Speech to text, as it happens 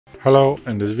Hello,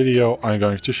 in this video I'm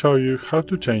going to show you how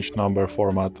to change number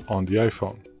format on the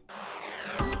iPhone.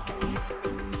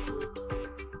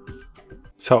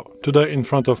 So today in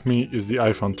front of me is the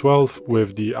iPhone 12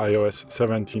 with the iOS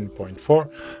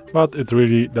 17.4, but it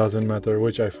really doesn't matter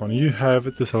which iPhone you have,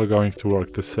 it is all going to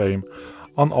work the same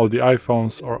on all the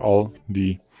iPhones or all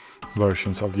the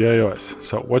versions of the iOS.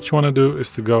 So what you want to do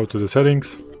is to go to the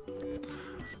settings,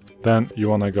 then you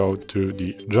want to go to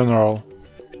the general,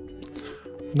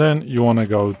 then you want to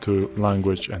go to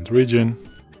language and region,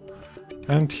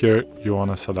 and here you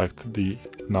want to select the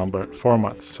number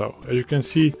format. So as you can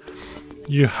see,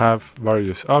 you have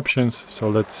various options. So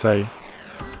let's say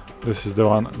this is the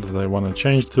one that I want to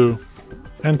change to,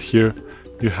 and here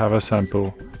you have a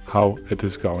sample how it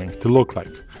is going to look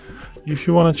like. If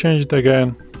you want to change it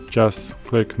again, just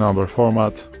click number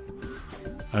format.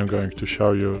 I'm going to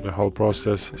show you the whole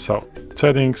process. So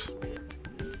settings,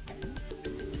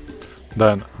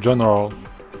 then general,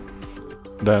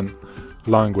 then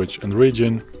language and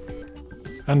region,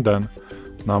 and then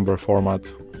number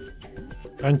format,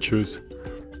 and choose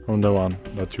from the one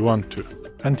that you want to.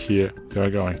 And here you are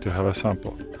going to have a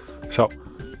sample. So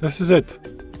this is it.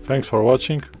 Thanks for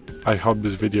watching. I hope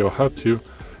this video helped you.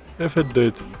 If it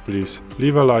did, please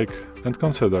leave a like and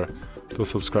consider to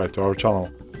subscribe to our channel.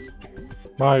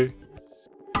 Bye!